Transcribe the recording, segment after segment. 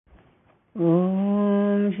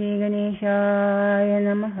Om Shri Ganeshaya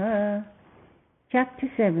Namaha. Chapter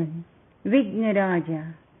 7,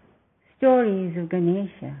 Vignaraja. Stories of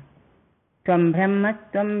Ganesha. Tvam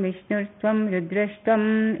Brahmatvam Vishnurtvam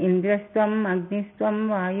Rudrastvam Indrastvam Agnistvam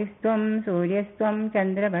Vayustvam Suryastvam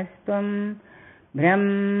Chandravastvam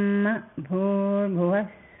Brahma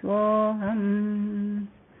Bhurbhuvasvoham.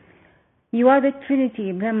 You are the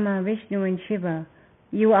Trinity, Brahma, Vishnu and Shiva.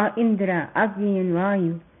 You are Indra, Agni and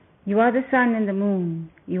Vayu. You are the sun and the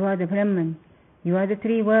moon. You are the Brahman. You are the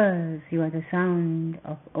three worlds. You are the sound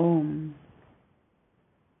of Om.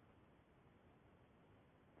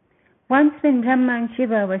 Once when Brahma and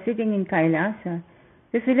Shiva were sitting in Kailasa,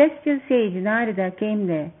 the celestial sage Narada came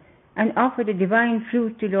there and offered a divine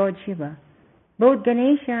fruit to Lord Shiva. Both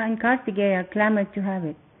Ganesha and Kartikeya clamored to have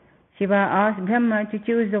it. Shiva asked Brahma to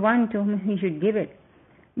choose the one to whom he should give it.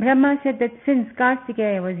 Brahma said that since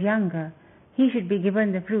Kartikeya was younger, he should be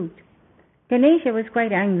given the fruit. Ganesha was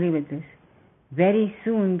quite angry with this. Very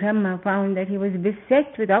soon Brahma found that he was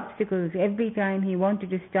beset with obstacles every time he wanted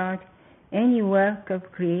to start any work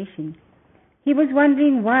of creation. He was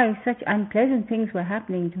wondering why such unpleasant things were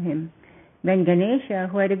happening to him, when Ganesha,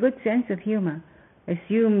 who had a good sense of humor,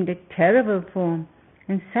 assumed a terrible form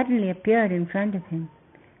and suddenly appeared in front of him.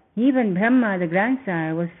 Even Brahma, the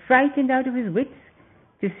grandsire, was frightened out of his wits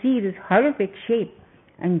to see this horrific shape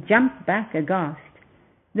and jumped back aghast.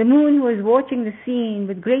 The moon, who was watching the scene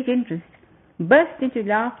with great interest, burst into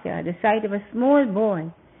laughter at the sight of a small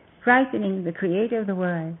boy frightening the creator of the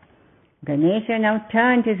world. Ganesha now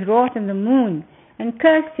turned his wrath on the moon and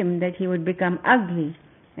cursed him that he would become ugly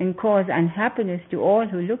and cause unhappiness to all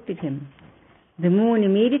who looked at him. The moon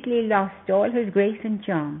immediately lost all his grace and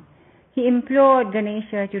charm. He implored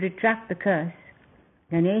Ganesha to retract the curse.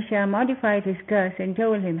 Ganesha modified his curse and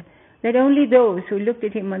told him that only those who looked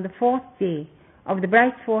at him on the fourth day of the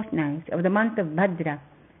bright fortnight of the month of Bhadra,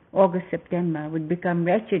 August-September, would become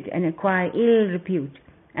wretched and acquire ill repute,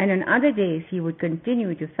 and on other days he would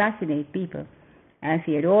continue to fascinate people, as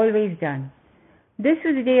he had always done. This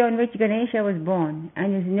was the day on which Ganesha was born,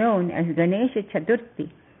 and is known as Ganesha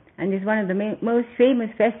Chaturthi, and is one of the most famous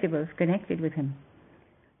festivals connected with him.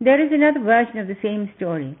 There is another version of the same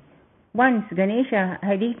story. Once Ganesha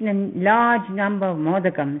had eaten a large number of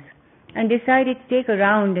modakams and decided to take a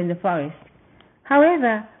round in the forest.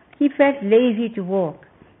 However, he felt lazy to walk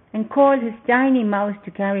and called his tiny mouse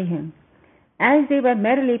to carry him. As they were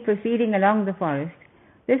merrily proceeding along the forest,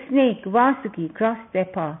 the snake Vasuki crossed their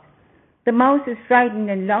path. The mouse was frightened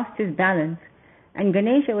and lost his balance, and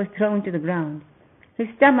Ganesha was thrown to the ground. His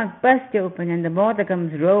stomach burst open and the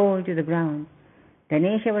modakams rolled to the ground.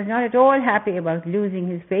 Ganesha was not at all happy about losing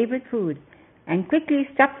his favorite food and quickly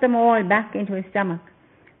stuffed them all back into his stomach.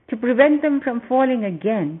 To prevent them from falling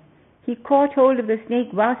again, he caught hold of the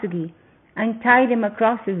snake Vasuki and tied him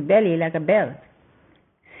across his belly like a belt.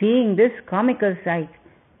 Seeing this comical sight,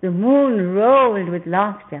 the moon rolled with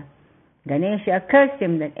laughter. Ganesha cursed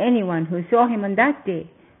him that anyone who saw him on that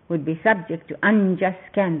day would be subject to unjust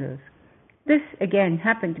scandals. This again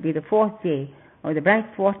happened to be the fourth day of the bright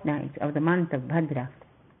fortnight of the month of Bhadra.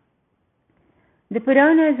 The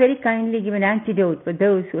Puranas very kindly give an antidote for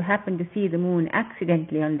those who happen to see the moon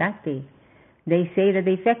accidentally on that day. They say that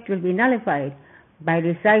the effect will be nullified by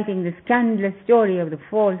reciting the scandalous story of the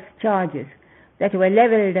false charges that were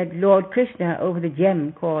leveled at Lord Krishna over the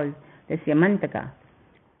gem called the Syamantaka.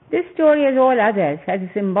 This story, as all others, has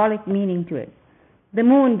a symbolic meaning to it. The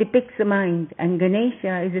moon depicts the mind, and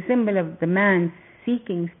Ganesha is a symbol of the man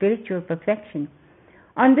seeking spiritual perfection.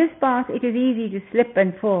 On this path it is easy to slip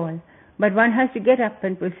and fall, but one has to get up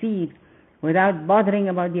and proceed without bothering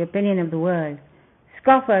about the opinion of the world.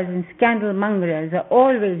 Scoffers and scandal mongers are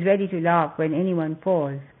always ready to laugh when anyone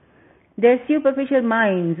falls. Their superficial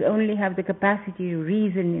minds only have the capacity to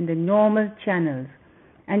reason in the normal channels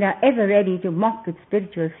and are ever ready to mock at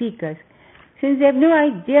spiritual seekers, since they have no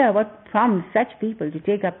idea what prompts such people to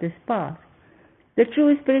take up this path. The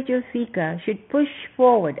true spiritual seeker should push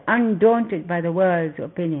forward undaunted by the world's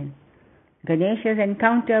opinion. Ganesha's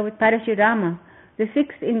encounter with Parashurama, the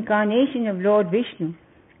sixth incarnation of Lord Vishnu,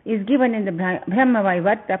 is given in the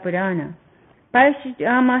Brahmavaivarta Purana.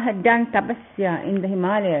 Parashurama had done tapasya in the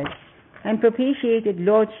Himalayas and propitiated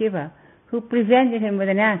Lord Shiva, who presented him with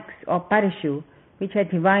an axe or parashu, which had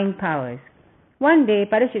divine powers. One day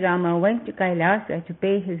Parashurama went to Kailasa to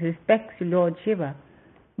pay his respects to Lord Shiva.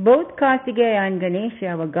 Both Kartikeya and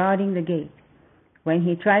Ganesha were guarding the gate. When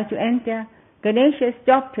he tried to enter, Ganesha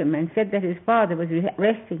stopped him and said that his father was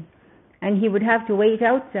resting, and he would have to wait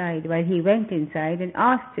outside while he went inside and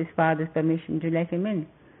asked his father's permission to let him in.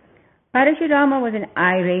 Parashurama was an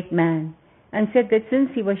irate man, and said that since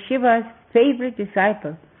he was Shiva's favorite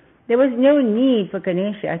disciple, there was no need for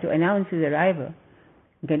Ganesha to announce his arrival.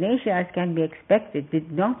 Ganesha, as can be expected,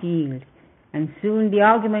 did not yield, and soon the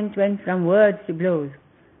argument went from words to blows.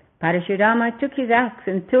 Parashurama took his axe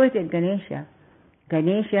and threw it at Ganesha.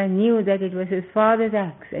 Ganesha knew that it was his father's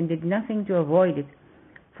axe and did nothing to avoid it.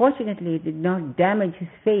 Fortunately, it did not damage his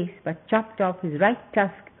face, but chopped off his right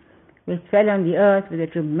tusk, which fell on the earth with a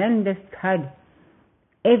tremendous thud.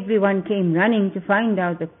 Everyone came running to find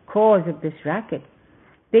out the cause of this racket.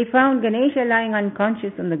 They found Ganesha lying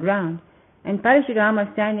unconscious on the ground, and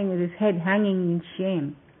Parashurama standing with his head hanging in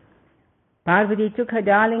shame. Parvati took her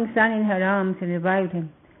darling son in her arms and revived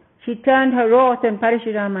him. She turned her wrath on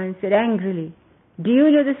Parashurama and said angrily, "Do you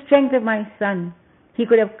know the strength of my son? He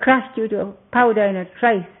could have crushed you to powder in a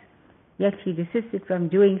trice." Yet he desisted from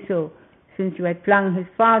doing so, since you had flung his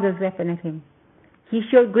father's weapon at him. He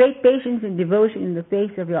showed great patience and devotion in the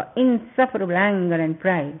face of your insufferable anger and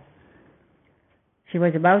pride. She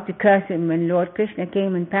was about to curse him when Lord Krishna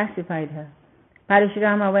came and pacified her.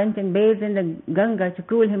 Parashurama went and bathed in the Ganga to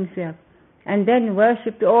cool himself, and then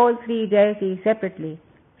worshipped all three deities separately,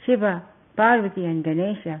 Shiva, Parvati and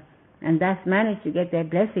Ganesha, and thus managed to get their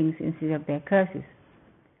blessings instead of their curses.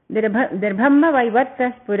 The Brahma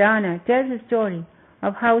Vaivartas Purana tells a story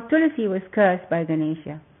of how Tulasi was cursed by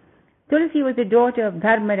Ganesha. Tulasi was the daughter of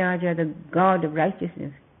Dharmaraja, the god of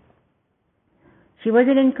righteousness. She was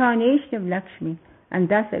an incarnation of Lakshmi, and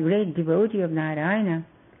thus a great devotee of Narayana.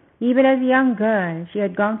 Even as a young girl, she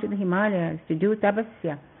had gone to the Himalayas to do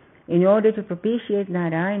tapasya in order to propitiate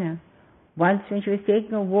Narayana. Once when she was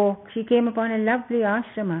taking a walk, she came upon a lovely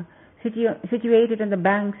ashrama situated on the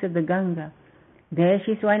banks of the Ganga. There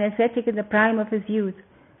she saw an ascetic in the prime of his youth,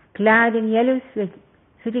 clad in yellow silk,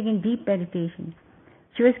 sitting in deep meditation.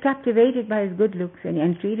 She was captivated by his good looks and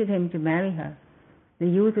entreated him to marry her. The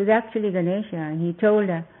youth was actually Ganesha, and he told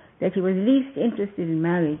her that he was least interested in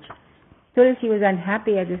marriage. Tulasi was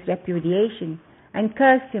unhappy at this repudiation and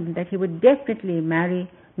cursed him that he would definitely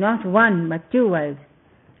marry not one but two wives.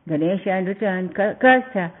 Ganesha in return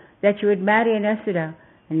cursed her that she would marry an asura,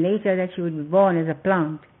 and later that she would be born as a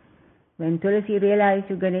plant. When Tulasi realized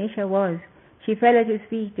who Ganesha was, she fell at his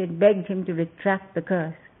feet and begged him to retract the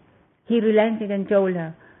curse. He relented and told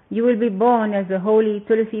her, "You will be born as the holy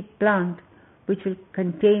Tulasi plant, which will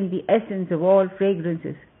contain the essence of all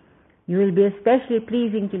fragrances. You will be especially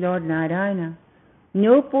pleasing to Lord Narayana.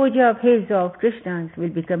 No puja of his or of Krishna's will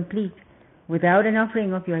be complete without an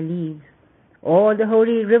offering of your leaves. All the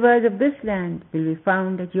holy rivers of this land will be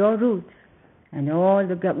found at your roots, and all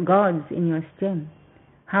the gods in your stem.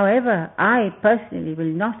 However, I personally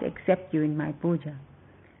will not accept you in my puja."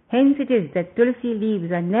 Hence it is that Tulasi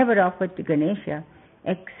leaves are never offered to Ganesha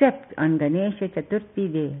except on Ganesha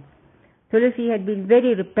Chaturthi Day. Tulasi had been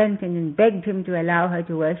very repentant and begged him to allow her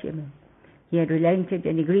to worship him. He had relented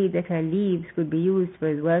and agreed that her leaves could be used for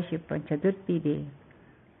his worship on Chaturthi Day.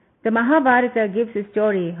 The Mahabharata gives a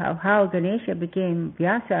story of how Ganesha became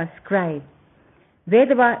Vyasa's scribe.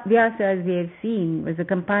 Vyasa, as we have seen, was the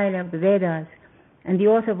compiler of the Vedas and the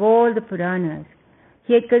author of all the Puranas.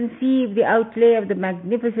 He had conceived the outlay of the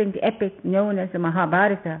magnificent epic known as the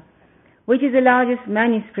Mahabharata, which is the largest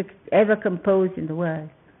manuscript ever composed in the world.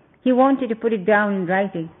 He wanted to put it down in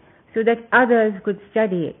writing so that others could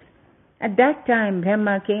study it. At that time,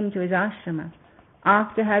 Brahma came to his ashrama.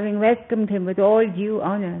 After having welcomed him with all due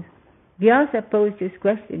honors, Vyasa posed his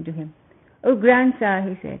question to him. "O Grandsire,"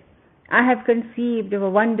 he said, "I have conceived of a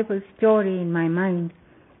wonderful story in my mind,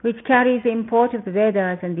 which carries the import of the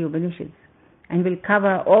Vedas and the Upanishads, and will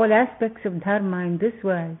cover all aspects of dharma in this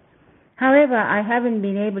world. However, I haven't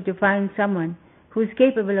been able to find someone who is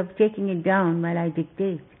capable of taking it down while I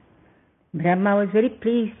dictate." Brahma was very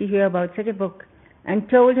pleased to hear about such a book and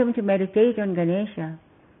told him to meditate on Ganesha.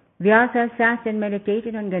 Vyasa sat and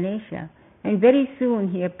meditated on Ganesha, and very soon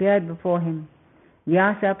he appeared before him.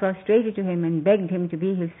 Vyasa prostrated to him and begged him to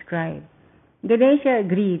be his scribe. Ganesha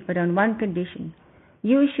agreed, but on one condition: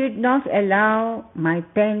 "You should not allow my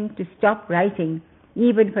pen to stop writing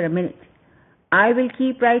even for a minute. I will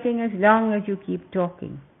keep writing as long as you keep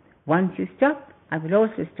talking. Once you stop, I will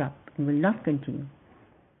also stop and will not continue."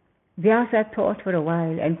 Vyasa thought for a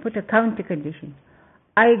while and put a counter condition.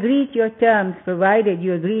 "I agree to your terms provided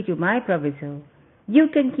you agree to my proviso. You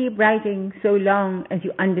can keep writing so long as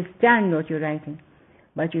you understand what you're writing,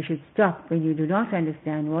 but you should stop when you do not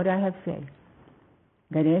understand what I have said."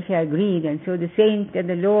 Ganesha agreed, and so the saint and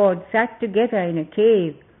the Lord sat together in a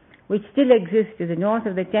cave which still exists to the north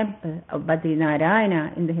of the temple of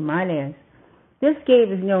Badrinarayana in the Himalayas. This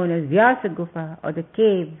cave is known as Vyasa Gufa, or the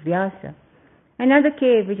cave Vyasa. Another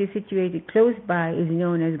cave which is situated close by is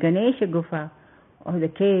known as Ganesha Gufa, or the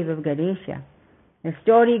cave of Ganesha. The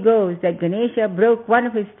story goes that Ganesha broke one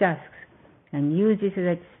of his tusks and used it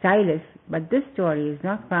as a stylus, but this story is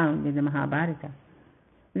not found in the Mahabharata.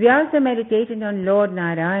 Vyasa meditated on Lord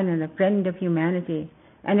Narayana, the friend of humanity,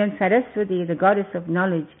 and on Saraswati, the goddess of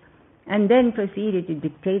knowledge, and then proceeded to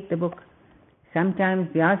dictate the book. Sometimes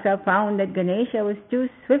Vyasa found that Ganesha was too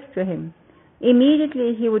swift for him.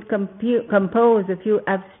 Immediately he would compose a few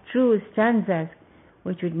abstruse stanzas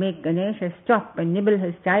which would make Ganesha stop and nibble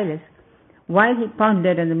his stylus while he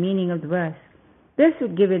pondered on the meaning of the verse. This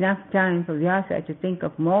would give enough time for Vyasa to think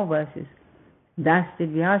of more verses. Thus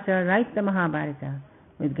did Vyasa write the Mahabharata,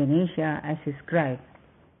 with Ganesha as his scribe.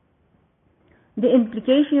 The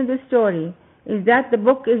implication of the story is that the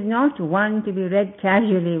book is not one to be read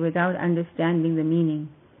casually without understanding the meaning.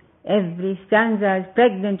 Every stanza is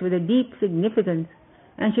pregnant with a deep significance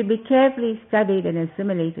and should be carefully studied and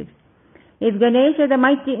assimilated. If Ganesha, the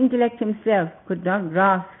mighty intellect himself, could not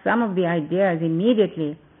grasp some of the ideas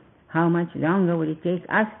immediately, how much longer would it take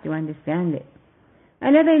us to understand it?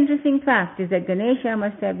 Another interesting fact is that Ganesha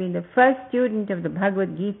must have been the first student of the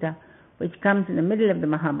Bhagavad Gita, which comes in the middle of the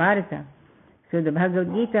Mahabharata. So the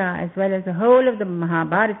Bhagavad Gita, as well as the whole of the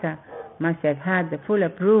Mahabharata, must have had the full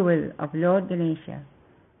approval of Lord Ganesha.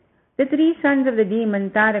 The three sons of the demon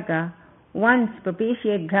Taraka once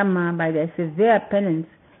propitiated Brahma by their severe penance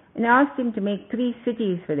and asked him to make 3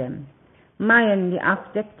 cities for them. Mayan, the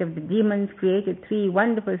architect of the demons, created 3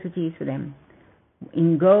 wonderful cities for them,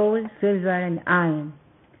 in gold, silver, and iron.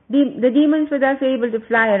 The demons were thus able to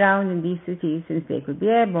fly around in these cities since they could be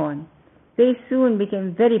airborne. They soon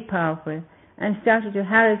became very powerful and started to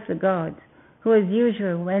harass the gods, who as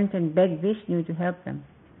usual went and begged Vishnu to help them.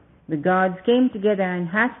 The gods came together and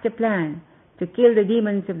hatched a plan to kill the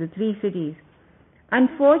demons of the 3 cities.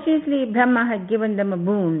 Unfortunately, Brahma had given them a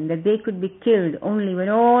boon that they could be killed only when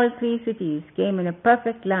all 3 cities came in a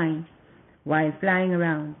perfect line while flying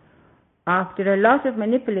around. After a lot of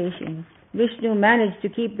manipulation, Vishnu managed to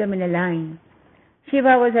keep them in a line.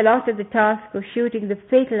 Shiva was allotted the task of shooting the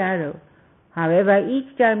fatal arrow. However,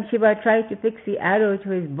 each time Shiva tried to fix the arrow to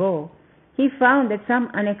his bow, he found that some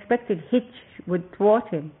unexpected hitch would thwart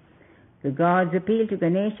him. The gods appealed to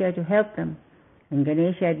Ganesha to help them, and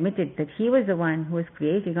Ganesha admitted that he was the one who was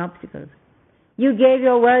creating obstacles. "You gave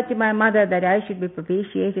your word to my mother that I should be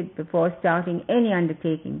propitiated before starting any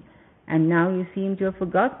undertaking, and now you seem to have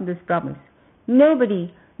forgotten this promise.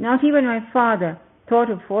 Nobody, not even my father,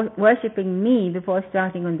 thought of worshipping me before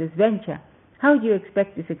starting on this venture. How do you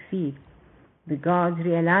expect to succeed?" The gods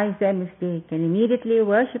realized their mistake and immediately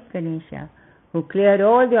worshipped Ganesha, who cleared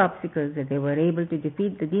all the obstacles that they were able to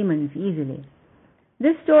defeat the demons easily.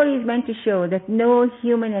 This story is meant to show that no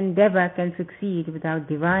human endeavor can succeed without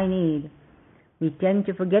divine aid. We tend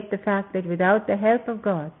to forget the fact that without the help of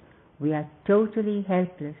God, we are totally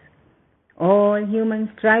helpless. All human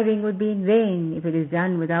striving would be in vain if it is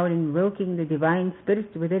done without invoking the divine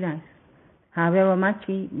spirit within us. However much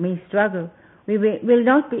we may struggle, we will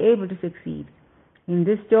not be able to succeed. In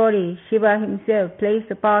this story, Shiva himself plays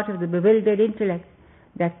the part of the bewildered intellect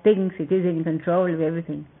that thinks it is in control of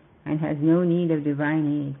everything and has no need of divine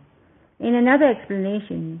aid. In another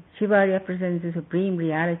explanation, Shiva represents the supreme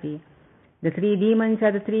reality. The 3 demons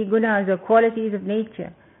are the 3 gunas or qualities of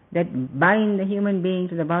nature that bind the human being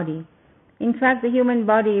to the body. In fact, the human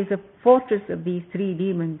body is a fortress of these 3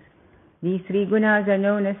 demons. These 3 gunas are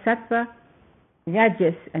known as Sattva,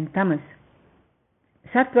 Rajas, and Tamas.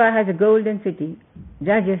 Sattva has a golden city,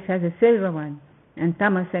 Rajas has a silver one, and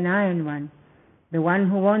Tamas an iron one. The one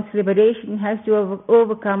who wants liberation has to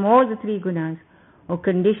overcome all the 3 gunas, or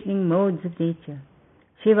conditioning modes of nature.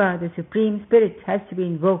 Shiva, the Supreme Spirit, has to be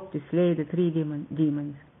invoked to slay the 3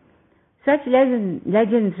 demons. Such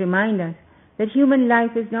legends remind us that human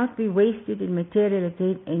life is not to be wasted in material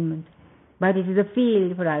attainment, but it is a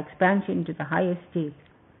field for our expansion to the highest state.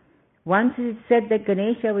 Once it is said that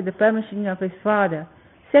Ganesha, with the permission of his father,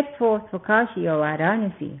 set forth for Kashi or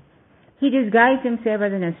Varanasi. He disguised himself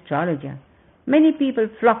as an astrologer. Many people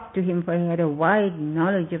flocked to him, for he had a wide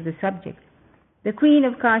knowledge of the subject. The queen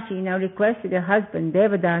of Kashi now requested her husband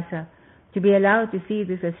Devadasa to be allowed to see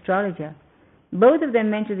this astrologer. Both of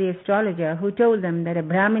them went to the astrologer, who told them that a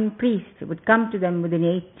Brahmin priest would come to them within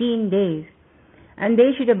 18 days, and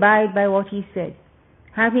they should abide by what he said.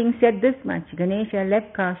 Having said this much, Ganesha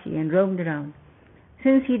left Kashi and roamed around.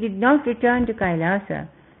 Since he did not return to Kailasa,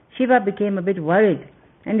 Shiva became a bit worried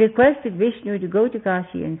and requested Vishnu to go to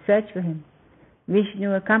Kashi and search for him.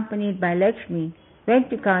 Vishnu, accompanied by Lakshmi, went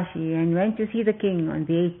to Kashi and went to see the king on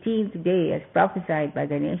the 18th day as prophesied by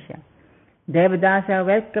Ganesha. Devadasa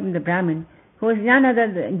welcomed the Brahmin, who was none other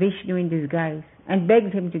than Vishnu in disguise, and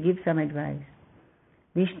begged him to give some advice.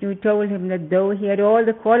 Vishnu told him that though he had all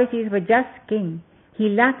the qualities of a just king, he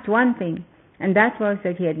lacked one thing, and that was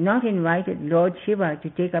that he had not invited Lord Shiva to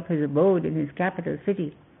take up his abode in his capital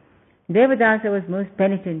city. Devadasa was most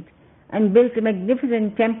penitent and built a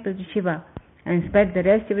magnificent temple to Shiva and spent the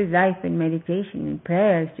rest of his life in meditation and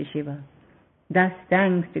prayers to Shiva. Thus,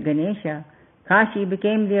 thanks to Ganesha, Kashi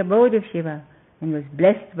became the abode of Shiva and was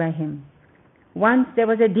blessed by him. Once there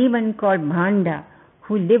was a demon called Bhanda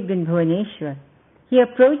who lived in Bhuvaneshwar. He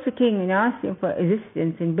approached the king and asked him for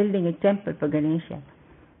assistance in building a temple for Ganesha.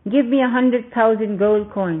 "Give me 100,000 gold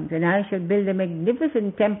coins and I shall build a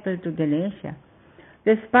magnificent temple to Ganesha.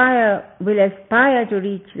 The spire will aspire to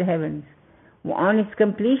reach the heavens. On its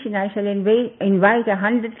completion I shall invite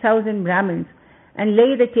 100,000 Brahmins and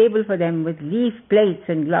lay the table for them with leaf plates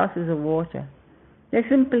and glasses of water." The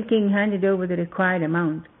simple king handed over the required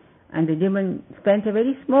amount, and the demon spent a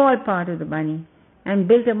very small part of the money and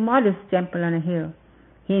built a modest temple on a hill.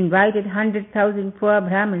 He invited 100,000 poor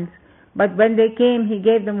Brahmins, but when they came he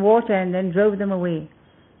gave them water and then drove them away.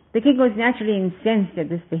 The king was naturally incensed at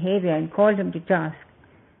this behavior and called him to task.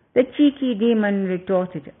 The cheeky demon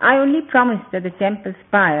retorted, "I only promised that the temple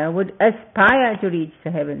spire would aspire to reach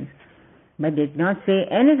the heavens, but did not say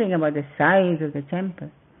anything about the size of the temple.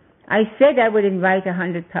 I said I would invite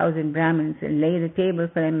 100,000 Brahmins and lay the table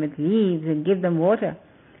for them with leaves and give them water.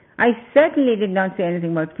 I certainly did not say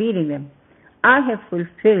anything about feeding them. I have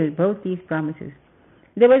fulfilled both these promises."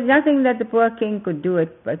 There was nothing that the poor king could do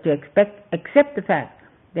but to accept the fact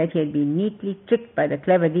that he had been neatly tricked by the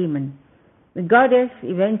clever demon. The goddess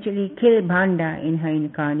eventually killed Bhanda in her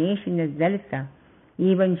incarnation as Lalita.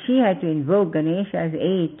 Even she had to invoke Ganesha's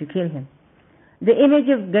aid to kill him. The image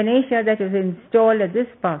of Ganesha that was installed at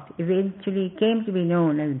this spot eventually came to be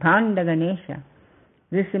known as Bhanda Ganesha.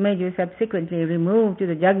 This image was subsequently removed to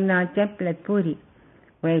the Jagannath temple at Puri,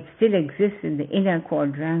 where it still exists in the inner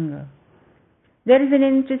quadrangle. There is an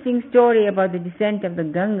interesting story about the descent of the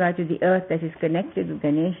Ganga to the earth that is connected with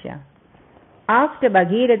Ganesha. After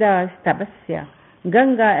Bhagirath's tapasya,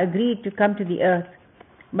 Ganga agreed to come to the earth,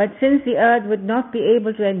 but since the earth would not be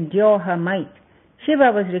able to endure her might,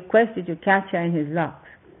 Shiva was requested to catch her in his locks.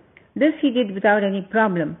 This he did without any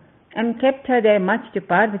problem, and kept her there much to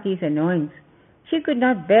Parvati's annoyance. She could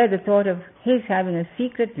not bear the thought of his having a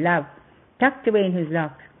secret love tucked away in his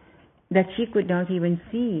locks that she could not even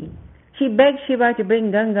see. She begged Shiva to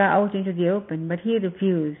bring Ganga out into the open, but he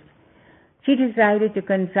refused. She decided to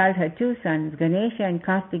consult her two sons, Ganesha and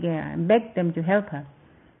Kartikeya, and begged them to help her.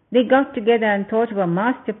 They got together and thought of a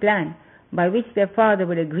master plan by which their father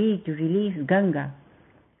would agree to release Ganga.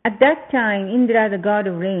 At that time, Indra, the god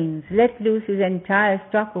of rains, let loose his entire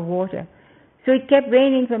stock of water, so it kept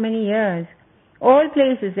raining for many years. All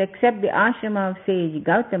places except the ashrama of sage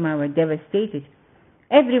Gautama were devastated.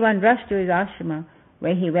 Everyone rushed to his ashrama,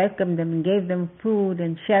 where he welcomed them and gave them food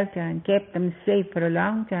and shelter and kept them safe for a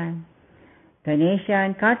long time. Ganesha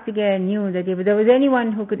and Kartikeya knew that if there was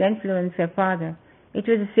anyone who could influence their father, it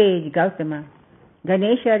was the sage Gautama.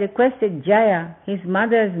 Ganesha requested Jaya, his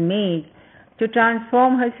mother's maid, to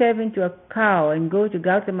transform herself into a cow and go to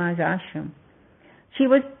Gautama's ashram. She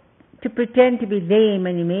was to pretend to be lame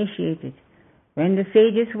and emaciated. When the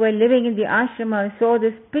sages who were living in the ashrama saw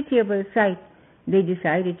this pitiable sight, they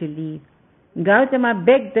decided to leave. Gautama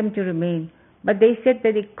begged them to remain, but they said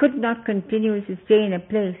that they could not continue to stay in a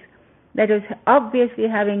place that was obviously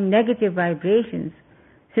having negative vibrations,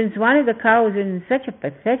 since one of the cows was in such a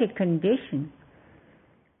pathetic condition.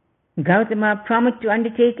 Gautama promised to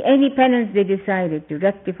undertake any penance they decided to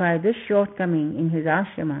rectify this shortcoming in his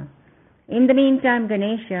ashrama. In the meantime,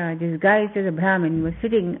 Ganesha, disguised as a Brahmin, was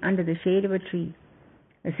sitting under the shade of a tree.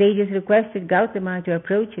 The sages requested Gautama to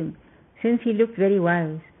approach him, since he looked very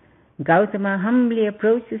wise. Gautama humbly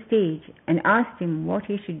approached the stage and asked him what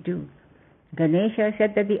he should do. Ganesha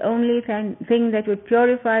said that the only thing that would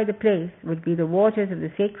purify the place would be the waters of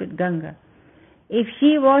the sacred Ganga. If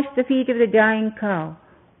she washed the feet of the dying cow,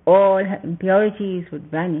 all her impurities would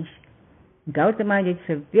vanish. Gautama did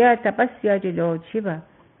severe tapasya to Lord Shiva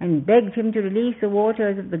and begged him to release the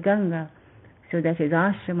waters of the Ganga so that his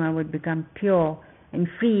ashrama would become pure and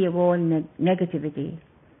free of all negativity.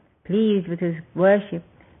 Pleased with his worship,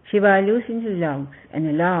 Shiva loosened his locks and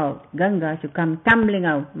allowed Ganga to come tumbling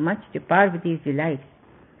out, much to Parvati's delight.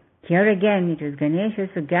 Here again it was Ganesha's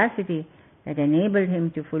sagacity that enabled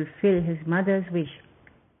him to fulfill his mother's wish.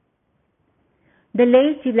 The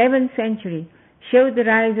late 11th century showed the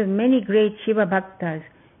rise of many great Shiva Bhaktas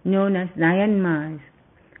known as Nayanmars,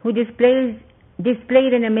 who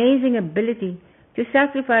displayed an amazing ability to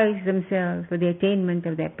sacrifice themselves for the attainment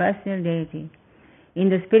of their personal deity. In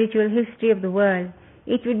the spiritual history of the world,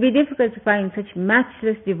 it would be difficult to find such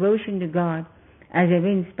matchless devotion to God as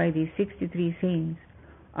evinced by these 63 saints.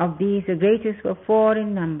 Of these, the greatest were 4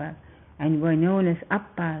 in number and were known as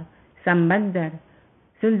Appar, Sambandar,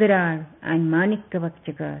 Sundarar, and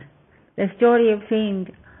Manikkavakchakar. The story of Saint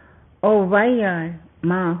Ovvaiyar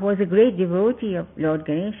Ma, who was a great devotee of Lord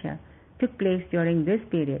Ganesha, took place during this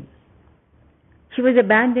period. She was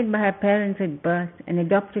abandoned by her parents at birth and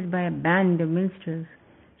adopted by a band of minstrels.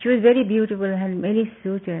 She was very beautiful and had many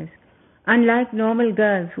suitors. Unlike normal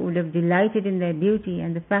girls who would have delighted in their beauty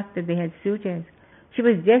and the fact that they had suitors, she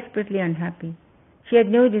was desperately unhappy. She had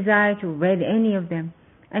no desire to wed any of them,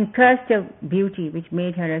 and cursed her beauty, which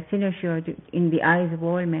made her a cynosure in the eyes of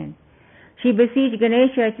all men. She beseeched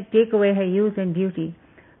Ganesha to take away her youth and beauty,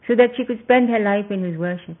 so that she could spend her life in his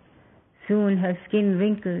worship. Soon her skin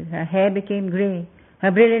wrinkled, her hair became grey,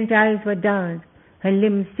 her brilliant eyes were dulled, her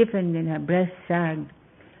limbs stiffened, and her breasts sagged.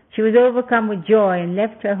 She was overcome with joy and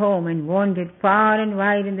left her home and wandered far and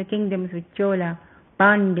wide in the kingdoms of Chola,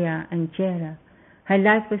 Pandya, and Chera. Her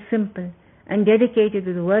life was simple and dedicated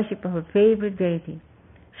to the worship of her favorite deity.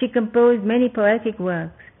 She composed many poetic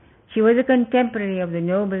works. She was a contemporary of the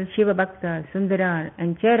noble Shiva Bhakta, Sundarar,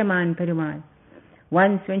 and Cheraman Perumal.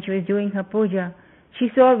 Once, when she was doing her puja, she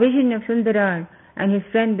saw a vision of Sundarar and his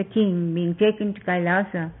friend the king being taken to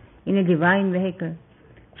Kailasa in a divine vehicle.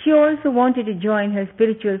 She also wanted to join her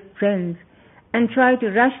spiritual friends and try to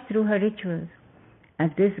rush through her rituals.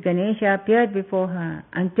 At this, Ganesha appeared before her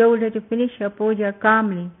and told her to finish her puja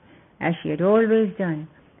calmly, as she had always done,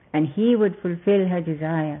 and he would fulfill her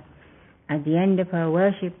desire. At the end of her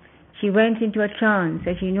worship, she went into a trance,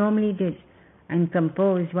 as she normally did, and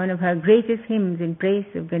composed one of her greatest hymns in praise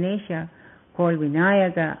of Ganesha, called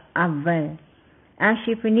Vinayaka Avval. As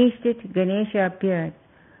she finished it, Ganesha appeared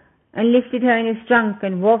and lifted her in his trunk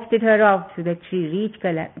and wafted her off so that she reached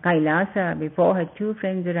Kailasa before her 2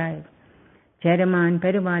 friends arrived. Cheraman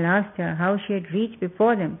Perumal asked her how she had reached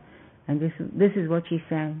before them, and this is what she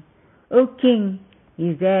sang. O King,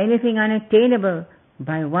 is there anything unattainable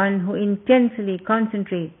by one who intensely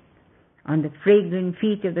concentrates on the fragrant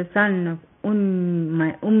feet of the son of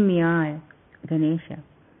Ummiyal, Ganesha,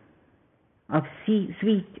 of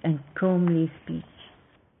sweet and comely speech?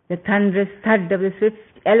 The thunderous thud of the swift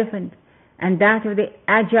elephant and that of the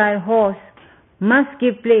agile horse must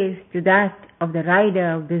give place to that of the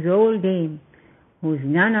rider of this old dame, who is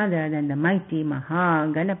none other than the mighty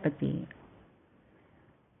Mahaganapati.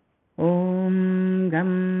 Om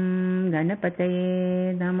Gam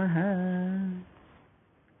Ganapataye Namaha.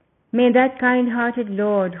 May that kind-hearted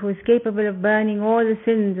Lord, who is capable of burning all the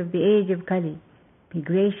sins of the age of Kali, be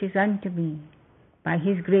gracious unto me. By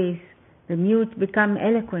his grace, the mute become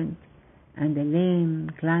eloquent, and the lame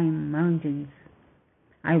climb mountains.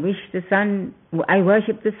 I worship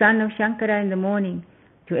the son of Shankara in the morning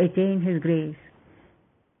to attain his grace.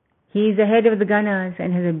 He is the head of the Ganas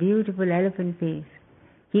and has a beautiful elephant face.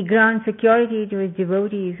 He grants security to his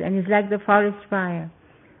devotees and is like the forest fire,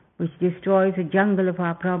 which destroys the jungle of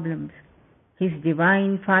our problems. His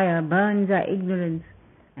divine fire burns our ignorance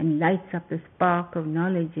and lights up the spark of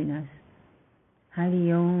knowledge in us.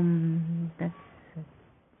 Hari Om Tat